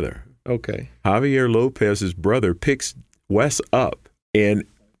together. Okay. Javier Lopez's brother picks Wes up, and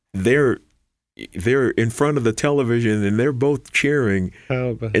they're in front of the television and they're both cheering.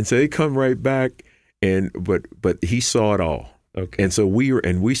 And so they come right back, but he saw it all. Okay. And so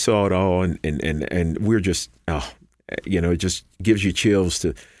we saw it all, and we're just it just gives you chills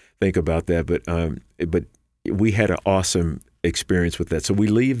to think about that. But we had an awesome experience with that. So we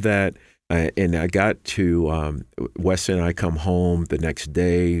leave that. And I got to Wes and I come home the next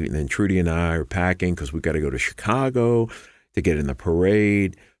day, and then Trudy and I are packing because we got to go to Chicago to get in the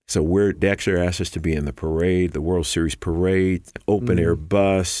parade. So Dexter asked us to be in the parade, the World Series parade, open air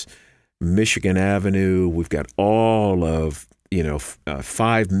bus, Michigan Avenue. We've got all of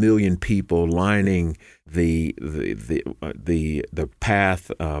 5 million people lining the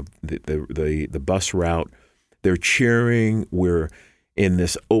path, the bus route. They're cheering. We're in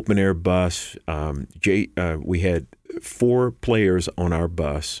this open air bus. We had 4 players on our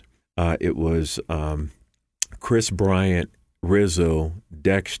bus. It was Chris Bryant, Rizzo,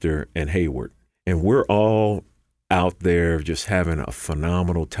 Dexter, and Hayward. And we're all out there just having a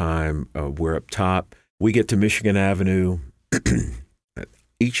phenomenal time. We're up top. We get to Michigan Avenue.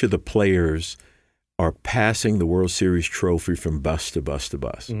 Each of the players are passing the World Series trophy from bus to bus to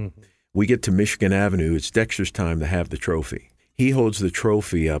bus. Mm-hmm. We get to Michigan Avenue. It's Dexter's time to have the trophy. He holds the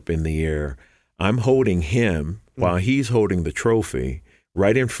trophy up in the air. I'm holding him while he's holding the trophy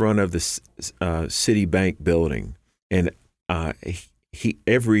right in front of the Citibank building. And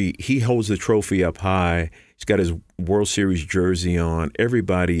he holds the trophy up high. He's got his World Series jersey on.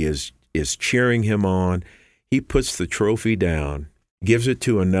 Everybody is cheering him on. He puts the trophy down, gives it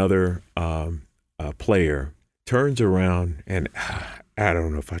to another player, turns around, and I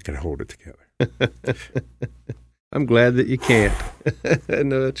don't know if I can hold it together. I'm glad that you can't.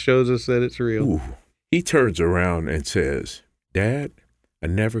 And it shows us that it's real. Ooh. He turns around and says, Dad, I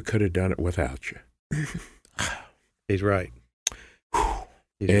never could have done it without you. He's right.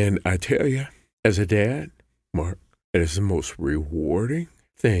 And I tell you, as a dad, Mark, it is the most rewarding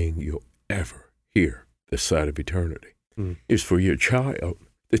thing you'll ever hear this side of eternity, is for your child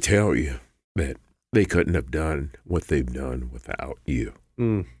to tell you that they couldn't have done what they've done without you.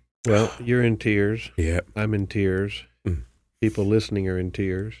 Well, you're in tears. Yeah. I'm in tears. People listening are in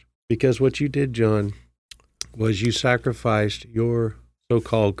tears. Because what you did, John, was you sacrificed your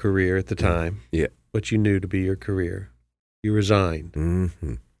so-called career at the time, what you knew to be your career. You resigned.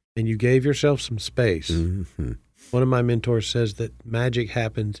 And you gave yourself some space. One of my mentors says that magic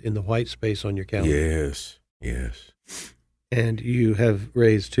happens in the white space on your calendar. Yes, yes. And you have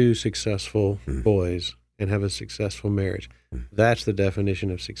raised 2 successful boys and have a successful marriage. That's the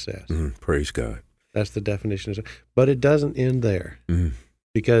definition of success. Praise God. That's the definition of success. But it doesn't end there.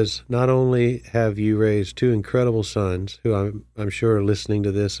 Because not only have you raised 2 incredible sons who I'm sure are listening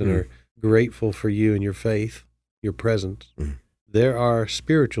to this and are grateful for you and your faith, your presence, there are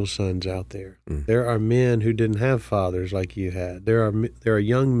spiritual sons out there. There are men who didn't have fathers like you had. There are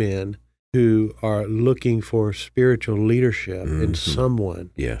young men who are looking for spiritual leadership in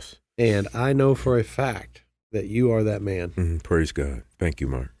someone. Yes. And I know for a fact that you are that man. Praise God. Thank you,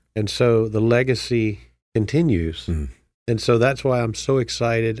 Mark. And so the legacy continues. And so that's why I'm so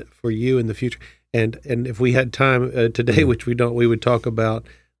excited for you in the future. And if we had time today, which we don't, we would talk about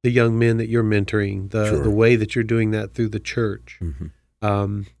the young men that you're mentoring, the way that you're doing that through the church,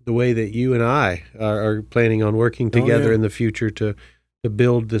 the way that you and I are planning on working together in the future to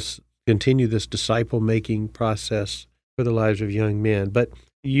build this, continue this disciple-making process for the lives of young men. But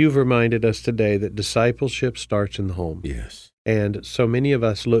you've reminded us today that discipleship starts in the home. Yes. And so many of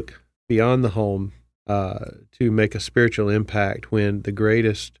us look beyond the home to make a spiritual impact when the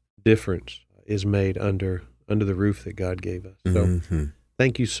greatest difference is made under the roof that God gave us. So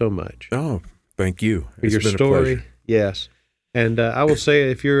thank you so much. Oh, thank you. For your story. Yes. And I will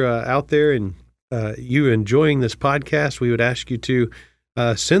say, if you're out there and you're enjoying this podcast, we would ask you to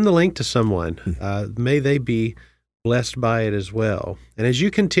send the link to someone. May they be blessed by it as well. And as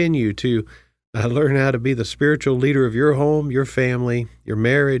you continue to learn how to be the spiritual leader of your home, your family, your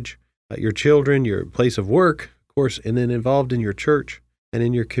marriage, your children, your place of work, of course, and then involved in your church and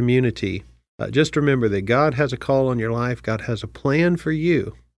in your community, just remember that God has a call on your life. God has a plan for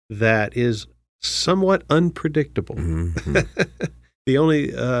you that is somewhat unpredictable. The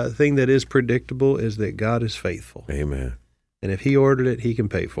only thing that is predictable is that God is faithful. Amen. And if He ordered it, He can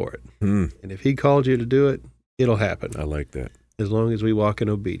pay for it. And if He called you to do it, it'll happen. I like that. As long as we walk in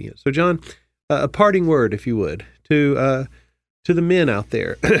obedience. So, John, a parting word, if you would, to the men out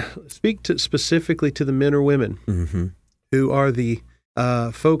there. Speak specifically to the men or women who are the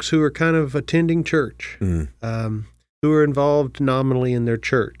folks who are kind of attending church, who are involved nominally in their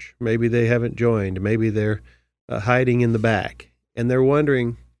church. Maybe they haven't joined. Maybe they're hiding in the back. And they're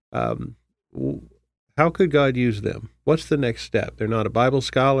wondering, how could God use them? What's the next step? They're not a Bible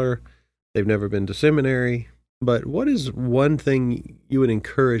scholar. They've never been to seminary. But what is one thing you would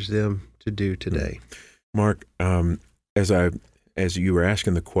encourage them to do today? Mark, as you were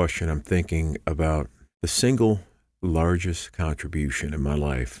asking the question, I'm thinking about the single largest contribution in my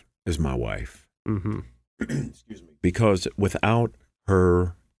life is my wife. Excuse me. Because without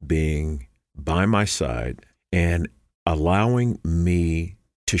her being by my side and allowing me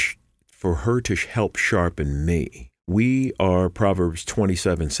for her to help sharpen me, we are Proverbs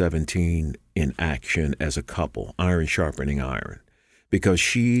 27:17 in action as a couple, iron sharpening iron, because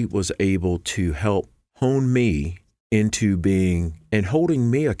she was able to help hone me into being and holding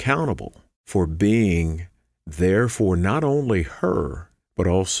me accountable for being there for not only her, but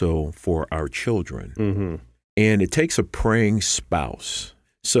also for our children. And it takes a praying spouse.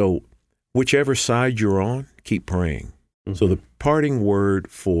 So whichever side you're on, keep praying. So the parting word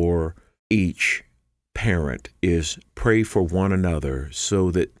for each parent is pray for one another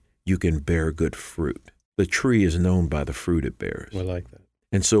so that you can bear good fruit. The tree is known by the fruit it bears. I like that.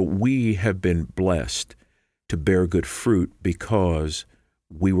 And so we have been blessed to bear good fruit because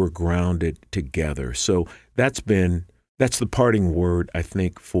we were grounded together. So that's the parting word, I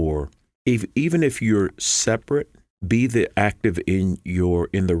think, for even if you're separate, be the active in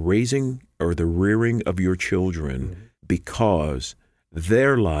the raising or the rearing of your children, because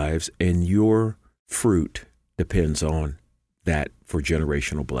their lives and your fruit depends on that for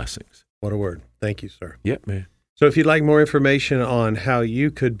generational blessings. What a word. Thank you, sir. Yep, man. So if you'd like more information on how you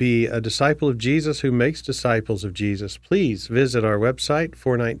could be a disciple of Jesus who makes disciples of Jesus, please visit our website,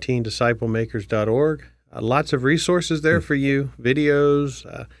 419disciplemakers.org. lots of resources there for you,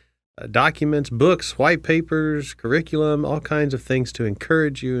 videos, documents, books, white papers, curriculum, all kinds of things to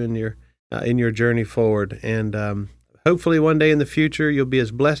encourage you in your journey forward. And hopefully one day in the future, you'll be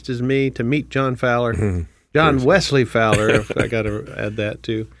as blessed as me to meet John Fowler, John Wesley Fowler, if I got to add that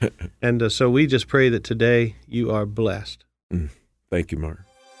too. And so we just pray that today you are blessed. Thank you, Mark.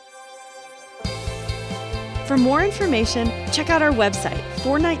 For more information, check out our website,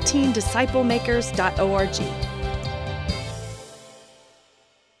 419disciplemakers.org.